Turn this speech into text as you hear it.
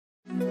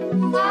Hello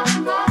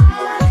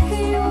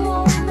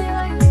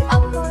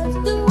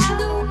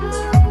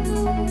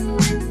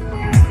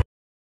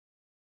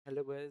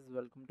guys,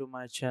 welcome to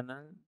my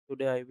channel.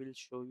 Today I will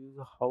show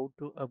you how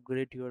to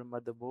upgrade your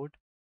motherboard,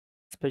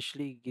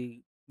 especially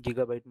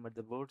Gigabyte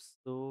motherboards.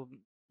 So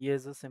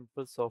here's a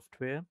simple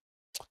software.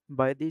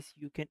 By this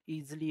you can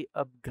easily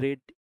upgrade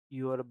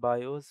your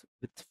BIOS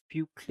with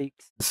few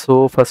clicks.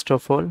 So first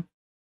of all,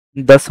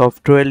 the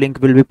software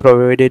link will be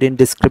provided in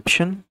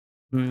description.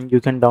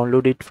 You can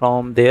download it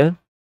from there.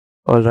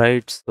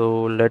 Alright,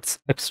 so let's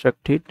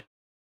extract it.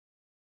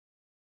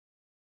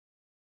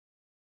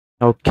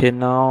 Okay,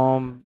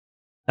 now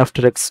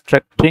after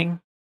extracting,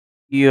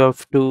 you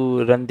have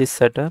to run this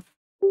setup.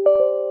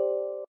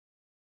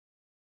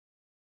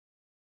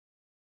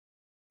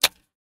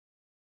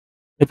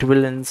 It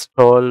will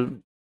install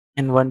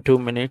in 1-2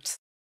 minutes.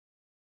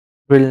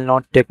 Will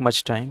not take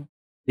much time.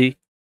 See,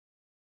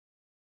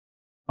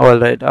 all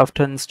right.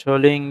 After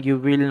installing, you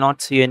will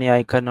not see any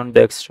icon on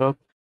desktop.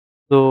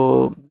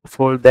 So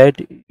for that,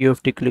 you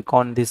have to click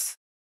on this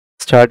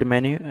start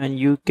menu, and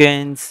you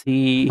can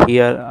see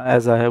here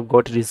as I have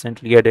got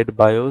recently added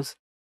BIOS,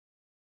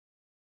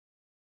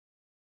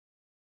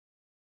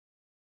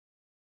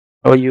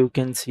 or you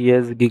can see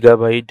as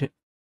Gigabyte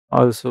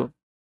also.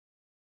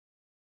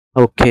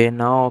 Okay,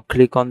 now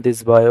click on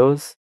this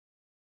BIOS.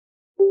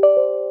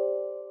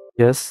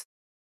 Yes.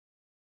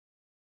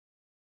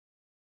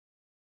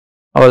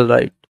 All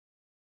right.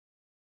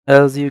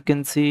 As you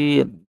can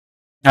see,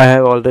 I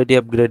have already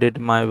upgraded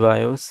my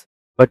BIOS,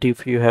 but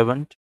if you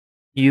haven't,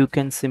 you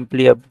can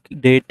simply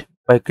update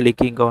by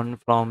clicking on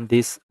from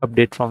this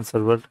update from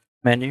server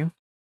menu.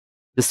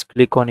 Just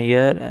click on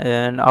here,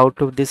 and out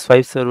of these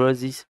 5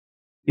 servers,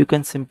 you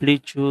can simply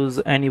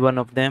choose any one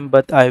of them,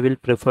 but I will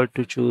prefer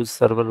to choose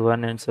server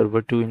 1 and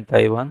server 2 in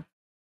Taiwan.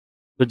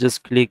 So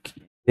just click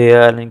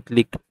there and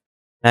click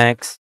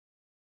next.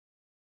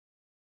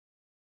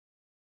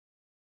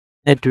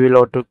 It will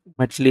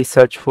automatically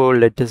search for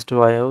latest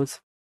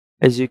BIOS.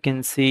 As you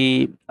can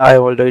see, I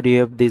already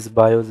have this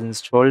BIOS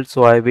installed,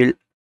 so I will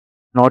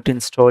not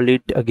install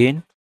it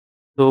again.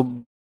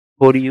 So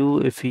for you,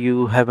 if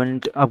you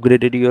haven't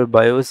upgraded your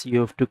BIOS, you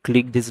have to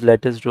click this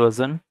latest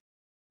version.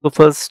 So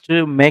first,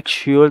 make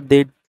sure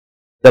that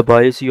the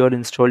BIOS you are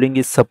installing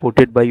is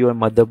supported by your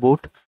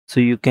motherboard. So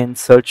you can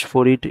search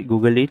for it,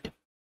 Google it.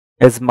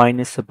 As mine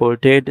is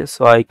supported,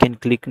 so I can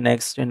click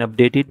next and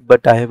update it.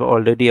 But I have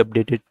already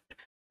updated to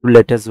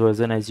latest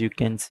version, as you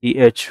can see,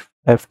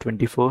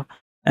 HF24,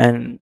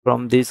 and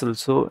from this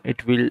also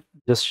it will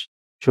just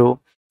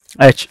show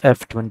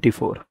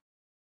HF24.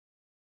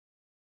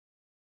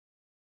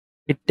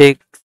 It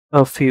takes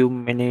a few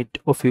minutes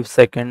or few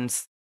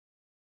seconds.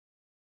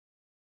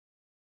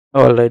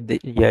 All right,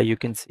 yeah, you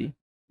can see.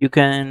 You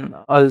can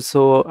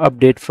also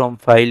update from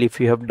file if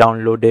you have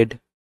downloaded,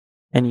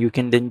 and you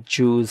can then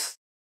choose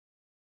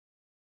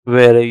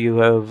where you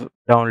have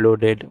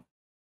downloaded.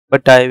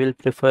 But I will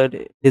prefer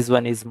this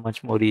one is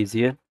much more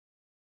easier.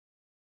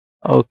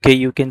 Okay,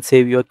 you can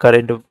save your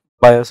current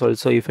BIOS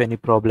also if any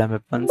problem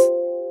happens.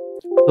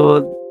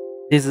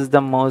 So this is the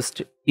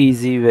most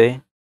easy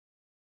way.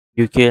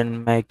 You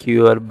can make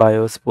your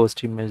BIOS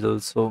post image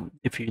also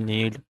if you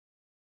need.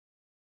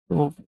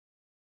 So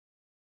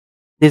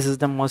this is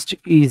the most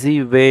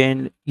easy way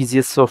and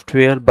easiest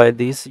software. By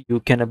this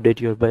you can update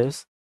your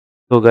BIOS.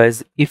 So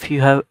guys, if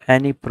you have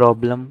any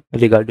problem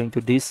regarding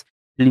to this,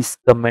 please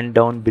comment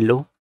down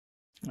below.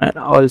 And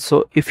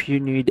also if you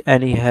need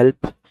any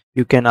help,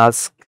 you can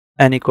ask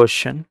any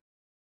question.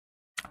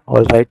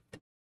 All right.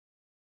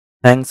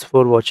 Thanks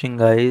for watching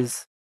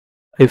guys.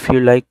 If you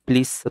like,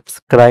 please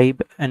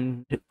subscribe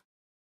and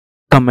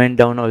comment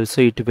down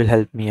also. It will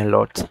help me a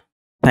lot.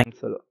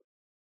 Thanks a lot.